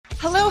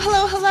Hello,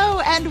 hello, hello,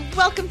 and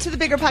welcome to the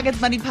Bigger Pockets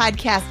Money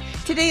Podcast.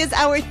 Today is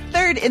our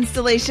third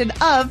installation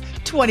of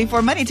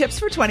 24 Money Tips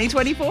for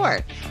 2024.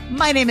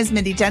 My name is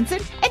Mindy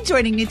Jensen, and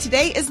joining me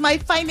today is my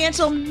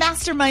financial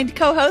mastermind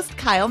co-host,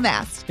 Kyle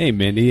Mast. Hey,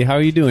 Mindy, how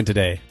are you doing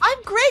today?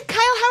 I'm great. Kyle,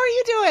 how are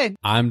you doing?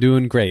 I'm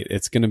doing great.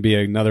 It's going to be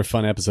another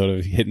fun episode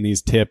of hitting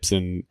these tips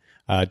and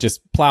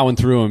just plowing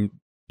through them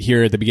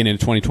here at the beginning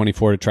of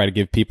 2024 to try to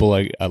give people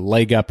a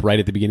leg up right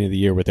at the beginning of the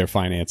year with their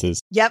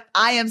finances. Yep,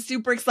 I am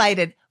super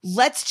excited.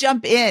 Let's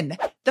jump in.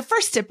 The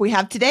first tip we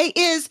have today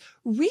is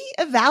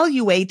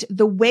reevaluate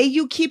the way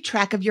you keep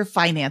track of your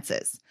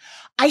finances.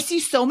 I see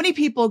so many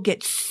people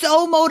get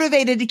so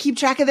motivated to keep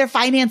track of their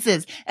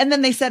finances, and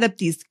then they set up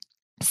these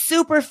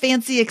super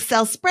fancy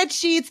Excel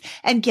spreadsheets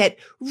and get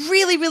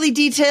really, really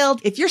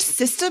detailed. If your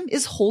system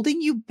is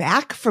holding you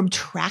back from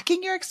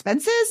tracking your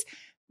expenses,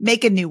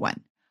 make a new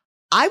one.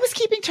 I was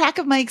keeping track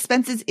of my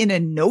expenses in a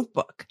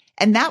notebook,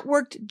 and that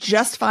worked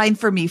just fine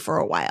for me for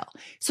a while.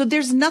 So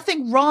there's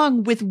nothing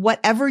wrong with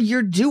whatever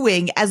you're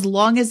doing as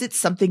long as it's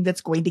something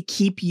that's going to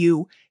keep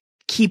you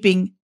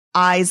keeping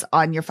eyes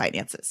on your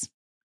finances.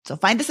 So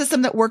find a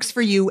system that works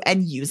for you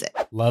and use it.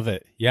 Love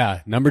it.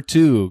 Yeah. Number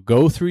 2,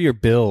 go through your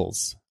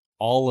bills,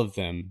 all of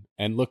them,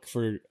 and look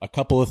for a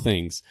couple of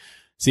things.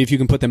 See if you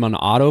can put them on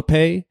auto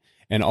pay.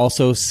 And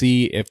also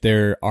see if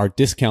there are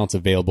discounts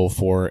available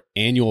for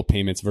annual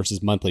payments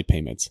versus monthly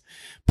payments.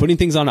 Putting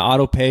things on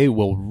auto pay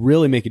will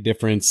really make a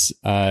difference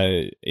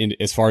in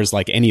as far as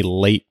like any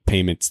late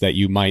payments that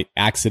you might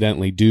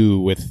accidentally do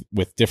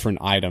with different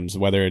items,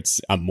 whether it's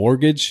a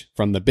mortgage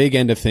from the big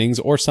end of things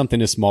or something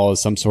as small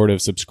as some sort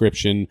of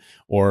subscription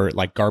or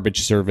like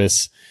garbage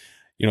service,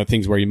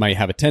 things where you might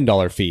have a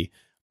 $10 fee.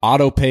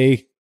 Auto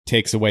pay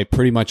takes away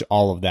pretty much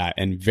all of that.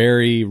 And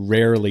very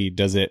rarely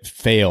does it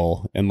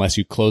fail unless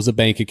you close a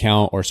bank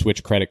account or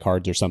switch credit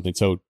cards or something.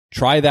 So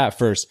try that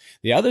first.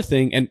 The other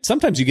thing, and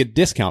sometimes you get a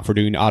discount for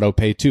doing auto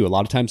pay too. A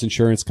lot of times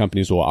insurance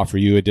companies will offer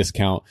you a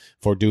discount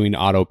for doing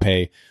auto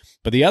pay.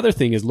 But the other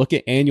thing is look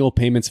at annual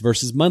payments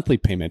versus monthly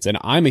payments. And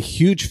I'm a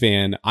huge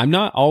fan. I'm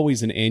not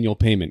always an annual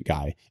payment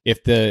guy.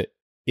 If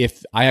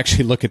I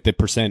actually look at the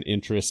percent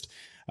interest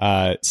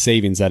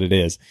savings that it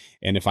is,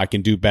 and if I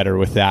can do better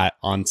with that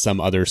on some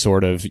other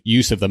sort of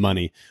use of the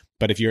money.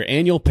 But if your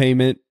annual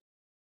payment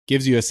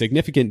gives you a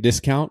significant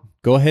discount,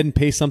 go ahead and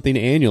pay something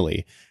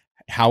annually.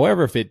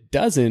 However, if it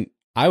doesn't,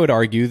 I would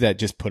argue that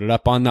just put it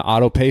up on the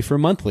auto pay for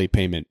monthly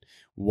payment.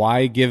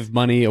 Why give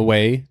money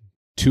away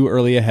too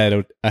early ahead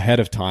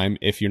of time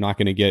if you're not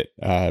going to get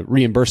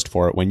reimbursed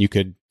for it when you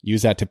could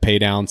use that to pay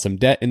down some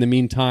debt in the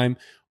meantime,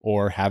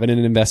 or have it in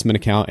an investment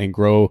account and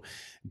grow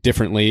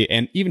differently,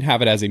 and even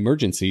have it as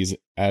emergencies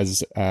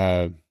as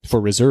for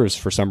reserves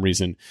for some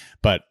reason.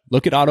 But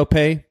look at auto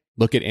pay,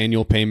 look at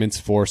annual payments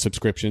for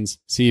subscriptions,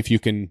 see if you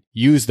can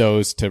use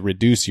those to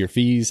reduce your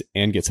fees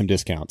and get some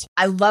discounts.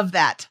 I love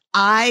that.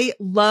 I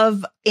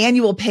love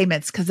annual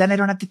payments because then I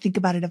don't have to think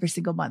about it every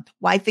single month.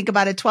 Why think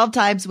about it 12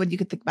 times when you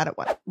could think about it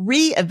once?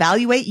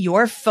 Reevaluate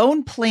your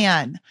phone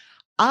plan.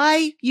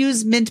 I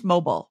use Mint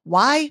Mobile.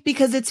 Why?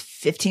 Because it's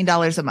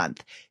 $15 a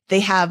month. They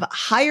have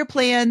higher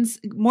plans,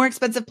 more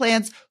expensive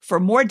plans for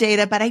more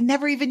data, but I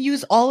never even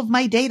use all of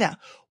my data.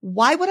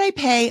 Why would I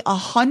pay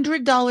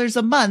 $100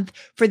 a month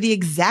for the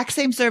exact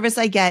same service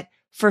I get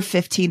for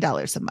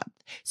 $15 a month?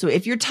 So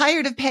if you're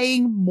tired of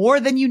paying more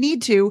than you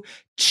need to,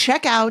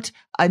 check out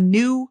a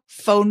new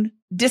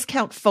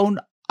discount phone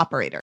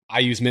operator. I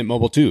use Mint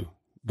Mobile too.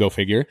 Go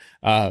figure.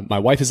 My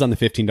wife is on the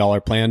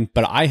 $15 plan,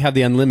 but I have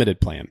the unlimited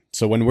plan.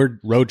 So when we're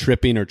road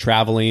tripping or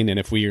traveling, and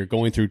if we are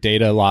going through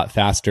data a lot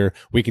faster,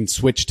 we can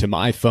switch to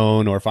my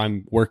phone, or if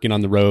I'm working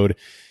on the road,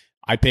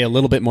 I pay a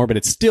little bit more, but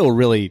it's still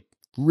really,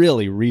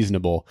 really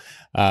reasonable.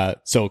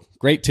 So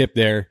great tip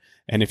there.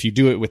 And if you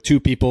do it with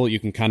 2 people, you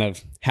can kind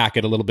of hack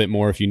it a little bit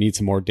more if you need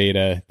some more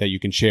data that you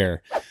can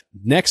share.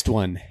 Next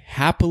one,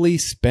 happily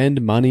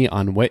spend money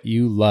on what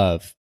you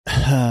love.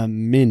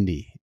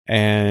 Mindy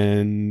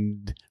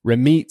and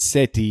Ramit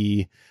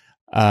Sethi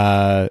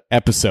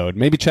episode.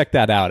 Maybe check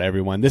that out,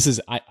 everyone. This is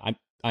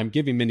I'm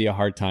giving Mindy a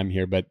hard time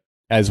here, but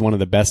as one of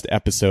the best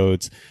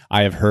episodes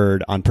I have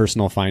heard on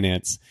personal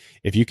finance.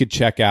 If you could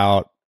check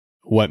out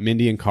what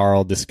Mindy and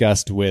Carl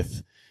discussed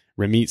with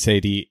Ramit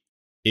Sethi,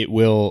 it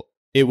will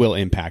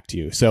impact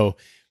you. So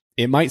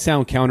it might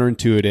sound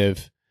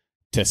counterintuitive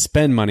to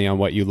spend money on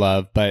what you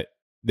love, but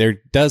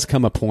there does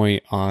come a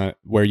point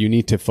where you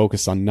need to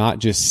focus on not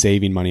just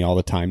saving money all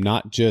the time,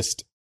 not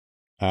just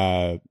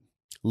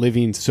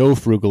living so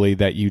frugally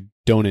that you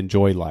don't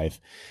enjoy life.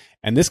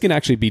 And this can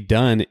actually be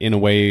done in a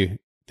way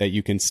that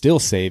you can still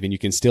save and you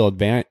can still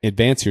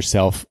advance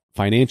yourself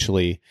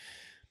financially,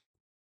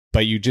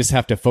 but you just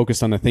have to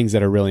focus on the things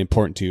that are really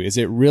important to you. Is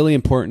it really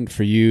important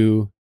for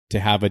you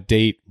to have a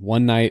date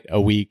one night a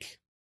week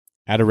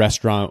at a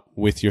restaurant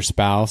with your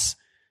spouse?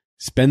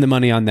 Spend the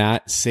money on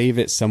that, save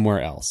it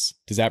somewhere else.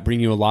 Does that bring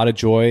you a lot of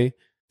joy?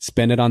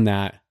 Spend it on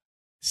that,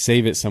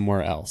 save it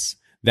somewhere else.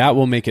 That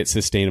will make it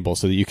sustainable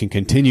so that you can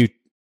continue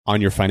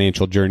on your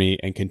financial journey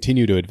and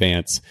continue to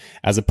advance,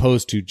 as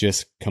opposed to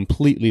just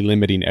completely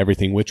limiting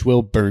everything, which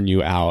will burn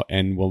you out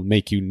and will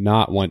make you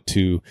not want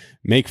to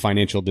make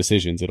financial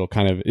decisions. It'll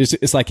kind of,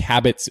 it's like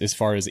habits as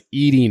far as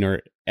eating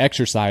or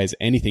exercise,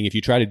 anything. If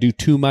you try to do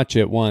too much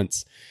at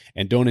once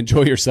and don't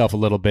enjoy yourself a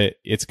little bit,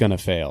 it's going to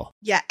fail.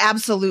 Yeah,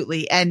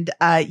 absolutely. And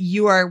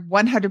you are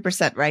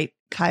 100% right,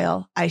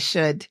 Kyle. I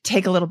should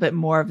take a little bit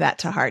more of that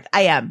to heart.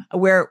 I am.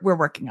 We're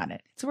working on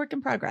it. It's a work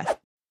in progress.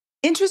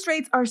 Interest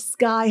rates are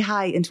sky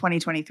high in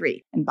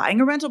 2023, and buying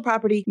a rental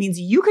property means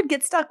you could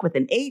get stuck with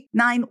an 8,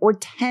 9, or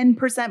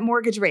 10%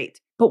 mortgage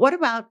rate. But what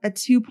about a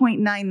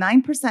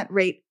 2.99%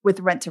 rate with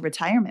Rent to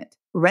Retirement?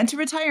 Rent to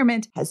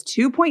Retirement has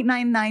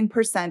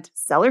 2.99%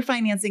 seller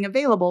financing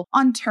available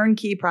on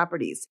turnkey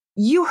properties.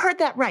 You heard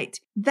that right.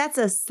 That's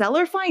a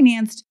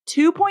seller-financed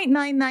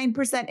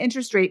 2.99%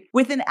 interest rate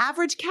with an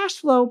average cash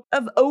flow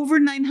of over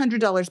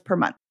 $900 per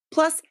month.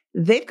 Plus,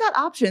 they've got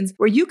options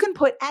where you can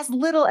put as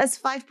little as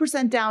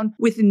 5% down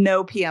with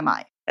no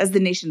PMI. As the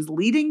nation's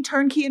leading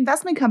turnkey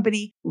investment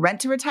company, Rent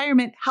to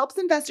Retirement helps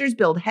investors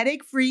build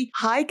headache-free,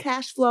 high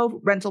cash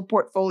flow rental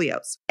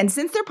portfolios. And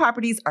since their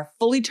properties are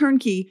fully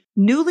turnkey,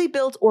 newly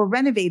built or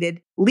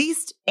renovated,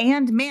 leased,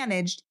 and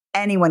managed,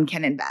 anyone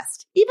can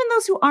invest, even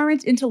those who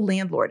aren't into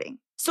landlording.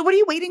 So what are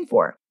you waiting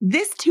for?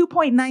 This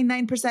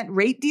 2.99%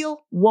 rate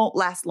deal won't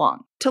last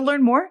long. To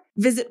learn more,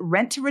 visit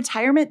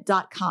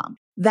renttoretirement.com.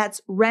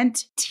 That's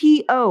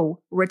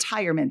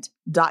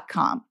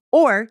renttoretirement.com.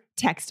 Or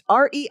text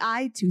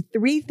REI to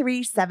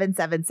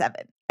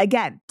 33777.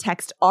 Again,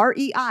 text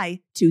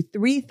REI to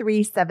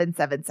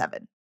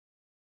 33777.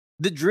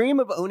 The dream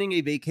of owning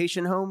a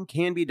vacation home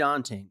can be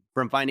daunting.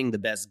 From finding the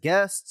best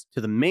guests,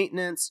 to the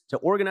maintenance, to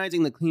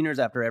organizing the cleaners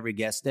after every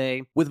guest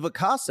stay. With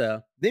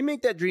Vacasa, they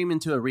make that dream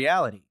into a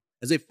reality.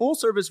 As a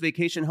full-service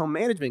vacation home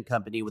management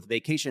company with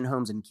vacation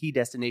homes in key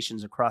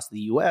destinations across the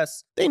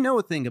U.S., they know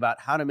a thing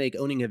about how to make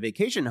owning a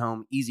vacation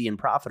home easy and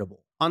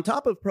profitable. On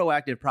top of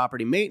proactive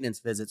property maintenance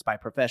visits by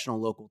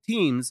professional local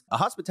teams, a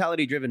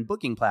hospitality-driven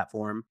booking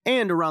platform,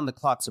 and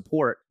around-the-clock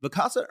support,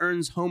 Vacasa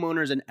earns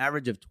homeowners an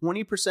average of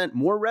 20%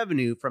 more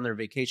revenue from their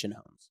vacation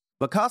homes.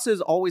 Vacasa is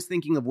always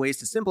thinking of ways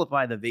to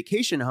simplify the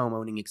vacation home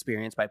owning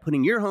experience by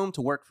putting your home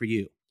to work for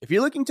you. If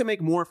you're looking to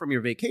make more from your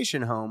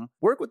vacation home,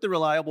 work with the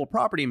reliable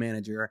property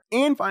manager,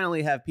 and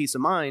finally have peace of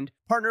mind,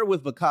 partner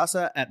with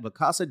Vacasa at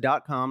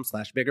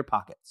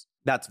vacasa.com/biggerpockets.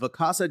 That's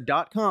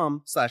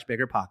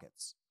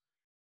vacasa.com/biggerpockets.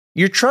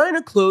 You're trying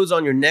to close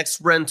on your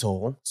next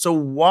rental, so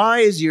why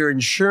is your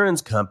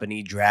insurance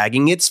company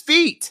dragging its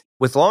feet?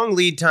 With long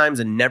lead times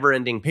and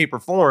never-ending paper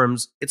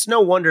forms, it's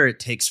no wonder it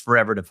takes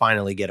forever to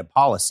finally get a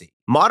policy.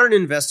 Modern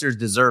investors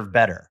deserve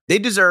better. They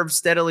deserve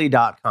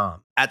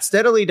Steadily.com. At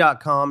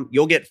Steadily.com,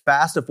 you'll get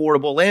fast,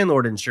 affordable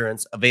landlord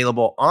insurance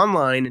available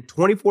online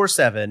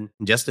 24/7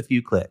 in just a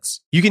few clicks.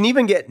 You can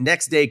even get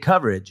next-day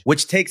coverage,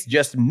 which takes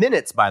just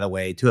minutes, by the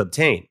way, to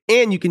obtain.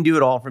 And you can do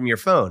it all from your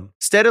phone.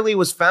 Steadily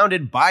was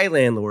founded by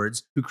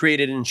landlords who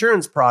created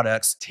insurance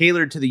products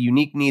tailored to the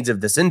unique needs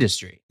of this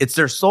industry. It's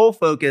their sole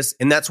focus,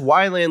 and that's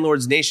why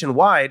landlords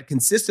nationwide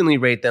consistently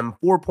rate them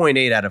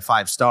 4.8 out of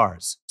 5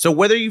 stars. So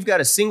whether you've got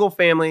a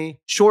single-family,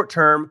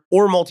 short-term,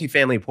 or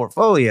multifamily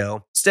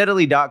portfolio,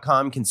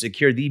 Steadily.com can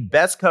secure the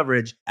best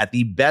coverage at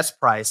the best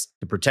price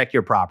to protect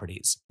your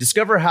properties.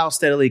 Discover how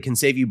Steadily can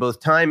save you both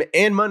time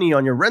and money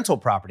on your rental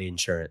property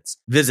insurance.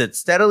 Visit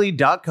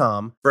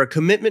Steadily.com for a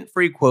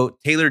commitment-free quote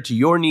tailored to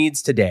your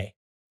needs today.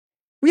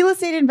 Real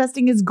estate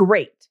investing is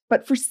great,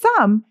 but for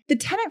some, the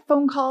tenant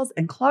phone calls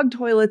and clogged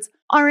toilets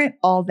aren't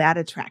all that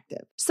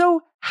attractive.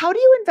 So how do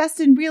you invest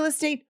in real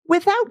estate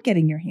without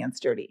getting your hands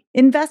dirty?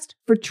 Invest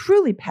for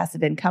truly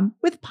passive income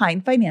with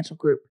Pine Financial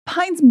Group.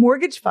 Pine's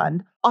mortgage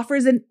fund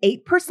offers an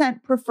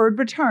 8% preferred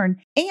return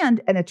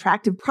and an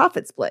attractive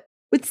profit split,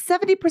 with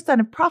 70%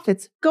 of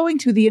profits going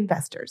to the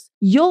investors.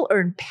 You'll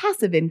earn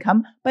passive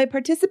income by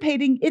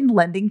participating in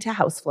lending to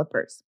house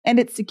flippers. And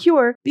it's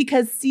secure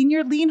because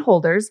senior lien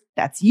holders,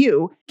 that's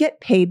you, get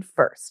paid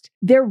first.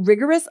 Their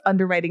rigorous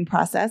underwriting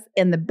process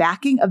and the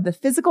backing of the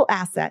physical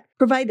asset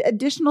provide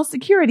additional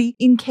security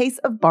in case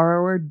of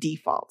borrower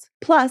default.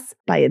 Plus,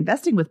 by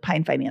investing with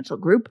Pine Financial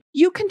Group,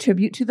 you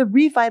contribute to the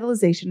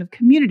revitalization of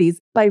communities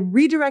by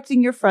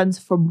redirecting your funds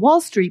from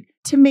Wall Street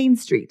to Main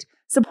Street,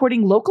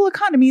 supporting local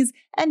economies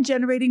and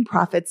generating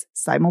profits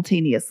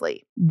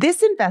simultaneously.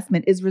 This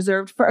investment is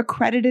reserved for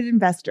accredited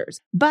investors,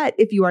 but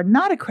if you are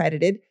not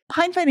accredited,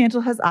 Pine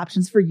Financial has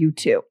options for you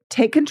too.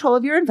 Take control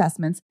of your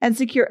investments and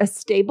secure a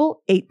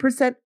stable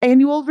 8%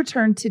 annual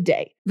return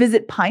today.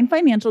 Visit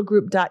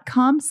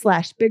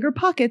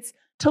pinefinancialgroup.com/biggerpockets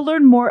to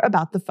learn more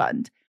about the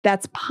fund.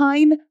 That's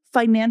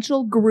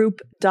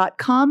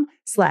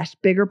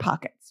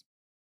pinefinancialgroup.com/biggerpockets.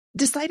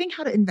 Deciding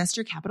how to invest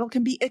your capital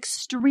can be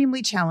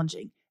extremely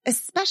challenging,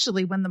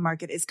 especially when the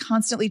market is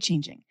constantly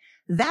changing.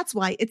 That's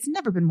why it's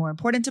never been more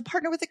important to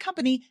partner with a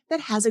company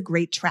that has a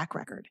great track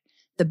record.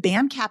 the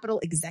BAM Capital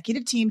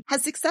executive team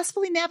has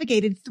successfully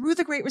navigated through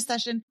the Great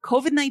Recession,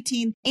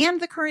 COVID-19, and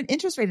the current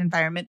interest rate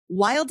environment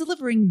while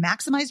delivering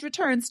maximized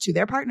returns to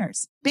their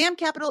partners. BAM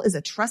Capital is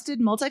a trusted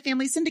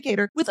multifamily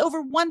syndicator with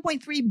over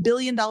 $1.3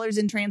 billion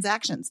in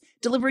transactions,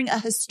 delivering a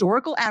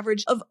historical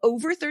average of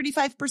over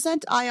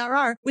 35%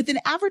 IRR with an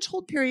average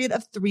hold period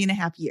of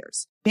 3.5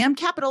 years. BAM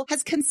Capital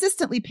has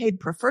consistently paid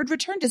preferred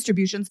return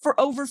distributions for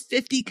over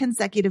 50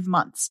 consecutive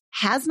months,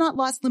 has not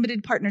lost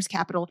limited partners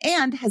capital,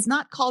 and has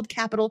not called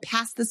capital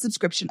past the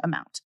subscription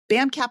amount.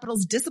 BAM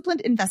Capital's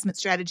disciplined investment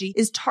strategy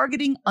is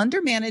targeting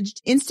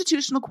undermanaged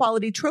institutional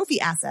quality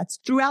trophy assets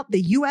throughout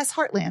the U.S.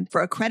 heartland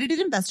for accredited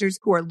investors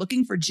who are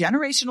looking for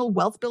generational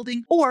wealth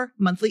building or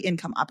monthly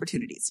income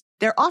opportunities.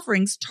 Their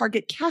offerings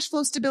target cash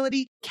flow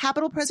stability,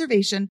 capital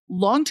preservation,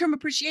 long-term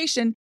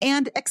appreciation,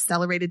 and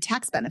accelerated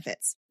tax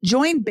benefits.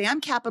 Join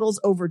BAM Capital's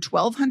over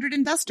 1,200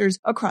 investors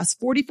across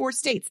 44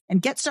 states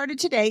and get started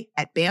today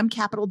at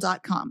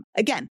bamcapital.com.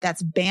 Again,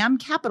 that's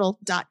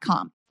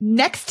bamcapital.com.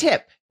 Next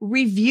tip,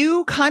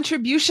 review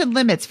contribution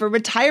limits for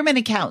retirement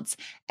accounts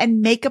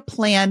and make a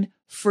plan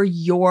for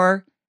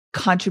your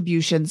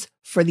contributions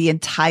for the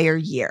entire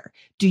year.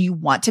 Do you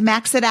want to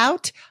max it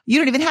out? You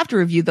don't even have to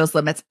review those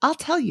limits. I'll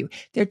tell you,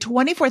 they're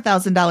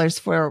 $24,000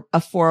 for a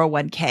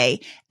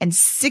 401k and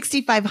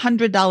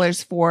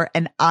 $6,500 for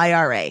an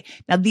IRA.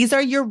 Now, these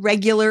are your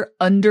regular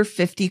under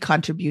 50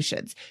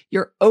 contributions.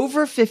 You're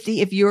over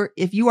 50. If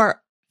you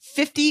are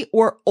 50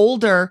 or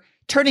older,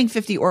 turning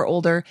 50 or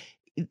older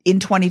in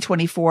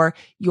 2024,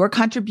 your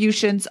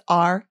contributions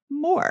are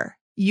more.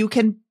 You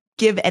can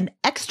give an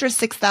extra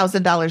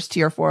 $6,000 to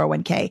your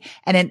 401k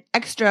and an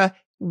extra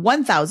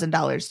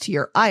 $1,000 to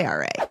your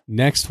IRA.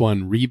 Next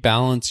one,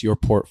 rebalance your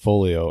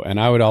portfolio.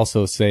 And I would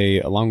also say,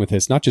 along with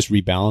this, not just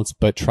rebalance,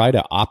 but try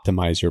to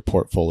optimize your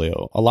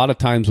portfolio. A lot of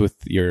times with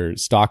your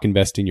stock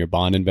investing, your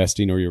bond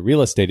investing, or your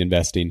real estate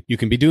investing, you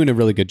can be doing a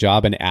really good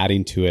job and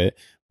adding to it,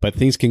 but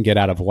things can get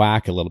out of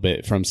whack a little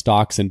bit from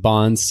stocks and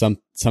bonds.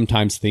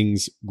 Sometimes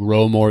things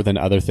grow more than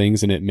other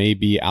things, and it may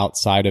be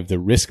outside of the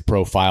risk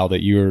profile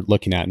that you're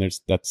looking at. And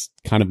that's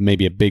kind of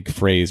maybe a big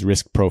phrase,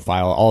 risk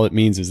profile. All it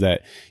means is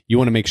that you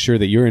want to make sure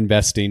that you're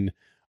investing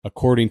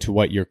according to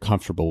what you're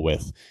comfortable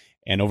with.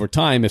 And over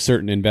time, if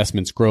certain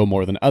investments grow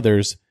more than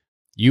others,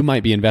 you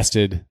might be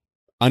invested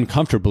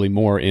uncomfortably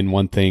more in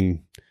one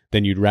thing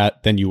than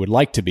you would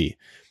like to be.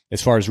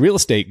 As far as real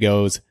estate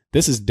goes,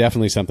 this is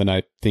definitely something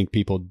I think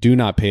people do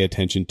not pay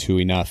attention to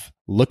enough.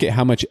 Look at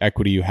how much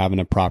equity you have in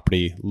a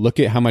property. Look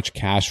at how much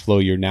cash flow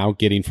you're now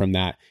getting from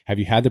that. Have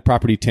you had the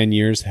property 10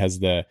 years? Has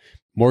the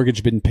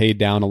mortgage been paid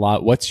down a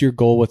lot? What's your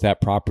goal with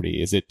that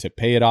property? Is it to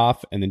pay it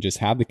off and then just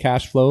have the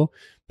cash flow?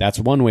 That's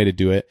one way to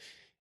do it.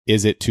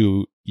 Is it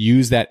to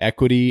use that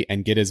equity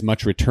and get as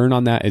much return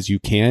on that as you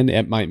can?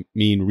 It might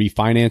mean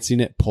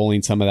refinancing it,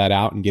 pulling some of that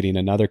out and getting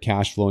another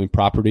cash flowing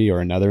property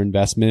or another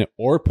investment,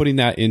 or putting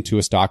that into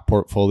a stock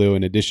portfolio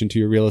in addition to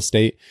your real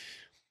estate.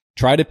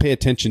 Try to pay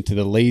attention to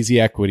the lazy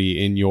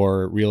equity in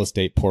your real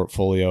estate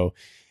portfolio.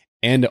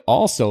 And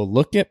also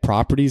look at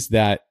properties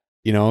that,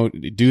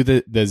 do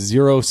the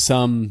zero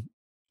sum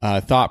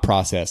thought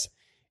process.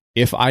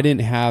 If I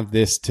didn't have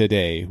this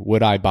today,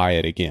 would I buy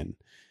it again?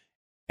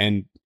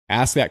 And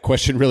ask that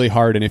question really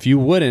hard. And if you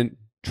wouldn't,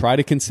 try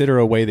to consider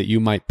a way that you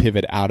might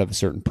pivot out of a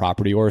certain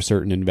property or a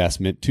certain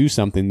investment to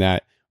something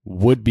that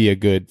would be a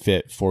good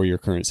fit for your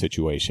current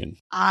situation.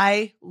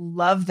 I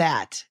love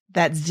that.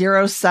 That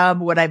zero sum,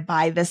 would I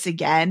buy this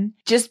again?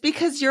 Just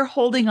because you're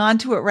holding on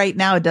to it right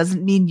now, it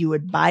doesn't mean you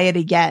would buy it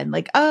again.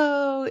 Like,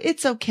 oh,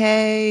 it's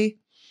okay.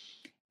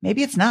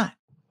 Maybe it's not.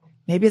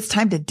 Maybe it's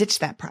time to ditch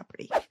that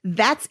property.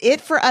 That's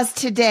it for us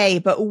today,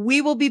 but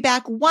we will be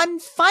back one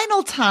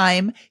final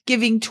time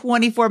giving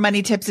 24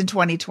 money tips in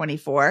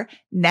 2024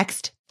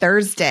 next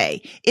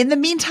Thursday. In the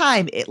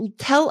meantime,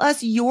 tell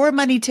us your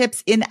money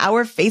tips in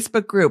our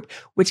Facebook group,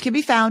 which can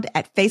be found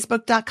at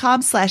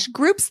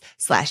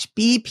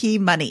facebook.com/groups/BP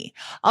Money.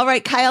 All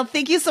right, Kyle,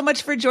 thank you so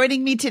much for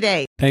joining me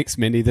today. Thanks,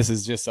 Mindy. This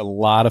is just a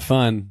lot of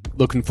fun.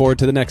 Looking forward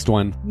to the next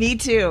one. Me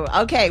too.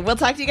 Okay, we'll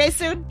talk to you guys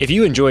soon. If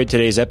you enjoyed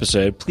today's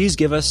episode, please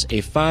give us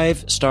a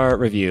 5-star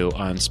review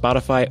on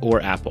Spotify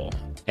or Apple.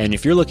 And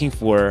if you're looking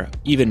for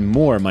even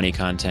more money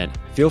content,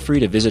 feel free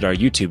to visit our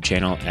YouTube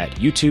channel at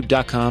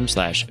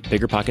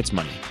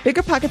youtube.com/BiggerPocketsMoney.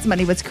 Bigger Pockets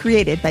Money was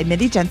created by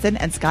Mindy Jensen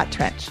and Scott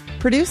Trench.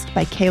 Produced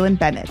by Kaylin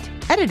Bennett.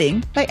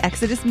 Editing by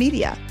Exodus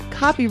Media.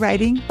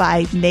 Copywriting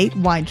by Nate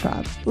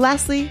Weintraub.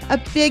 Lastly,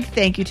 a big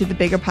thank you to the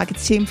Bigger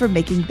Pockets team for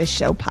making this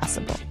show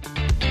possible.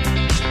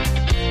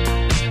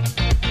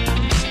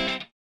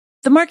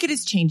 The market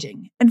is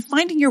changing, and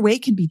finding your way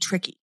can be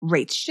tricky.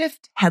 Rates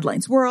shift,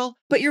 headlines whirl,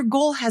 but your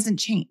goal hasn't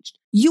changed.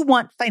 You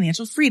want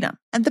financial freedom,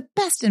 and the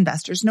best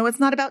investors know it's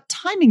not about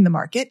timing the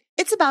market,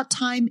 it's about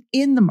time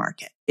in the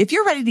market. If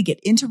you're ready to get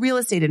into real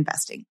estate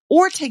investing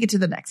or take it to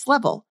the next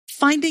level,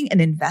 finding an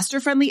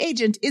investor-friendly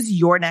agent is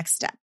your next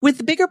step. With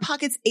the Bigger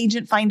Pockets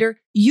Agent Finder,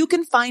 you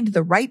can find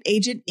the right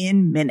agent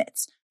in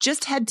minutes.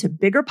 Just head to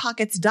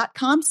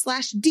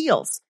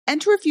biggerpockets.com/deals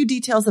enter a few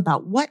details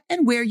about what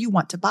and where you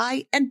want to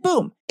buy, and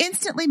boom,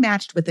 instantly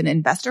matched with an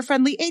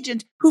investor-friendly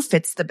agent who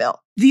fits the bill.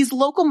 These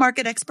local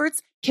market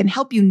experts can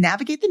help you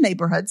navigate the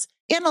neighborhoods,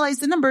 analyze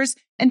the numbers,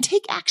 and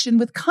take action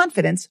with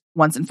confidence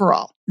once and for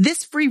all.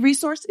 This free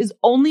resource is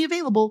only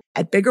available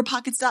at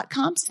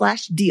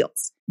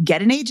biggerpockets.com/deals.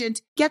 Get an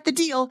agent, get the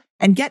deal,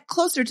 and get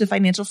closer to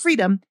financial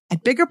freedom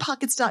at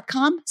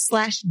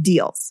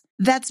biggerpockets.com/deals.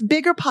 That's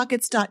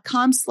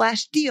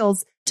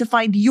biggerpockets.com/deals to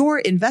find your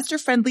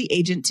investor-friendly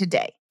agent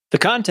today. The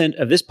content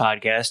of this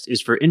podcast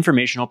is for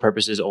informational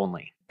purposes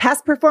only.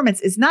 Past performance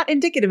is not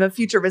indicative of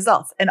future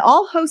results, and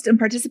all host and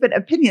participant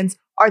opinions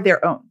are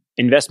their own.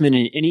 Investment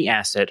in any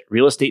asset,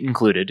 real estate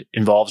included,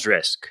 involves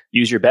risk.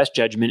 Use your best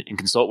judgment and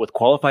consult with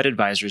qualified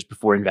advisors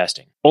before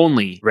investing.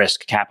 Only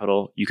risk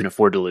capital you can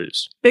afford to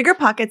lose. Bigger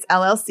Pockets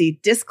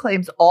LLC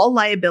disclaims all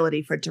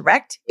liability for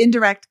direct,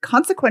 indirect,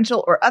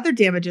 consequential, or other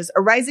damages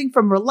arising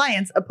from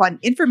reliance upon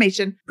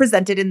information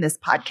presented in this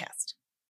podcast.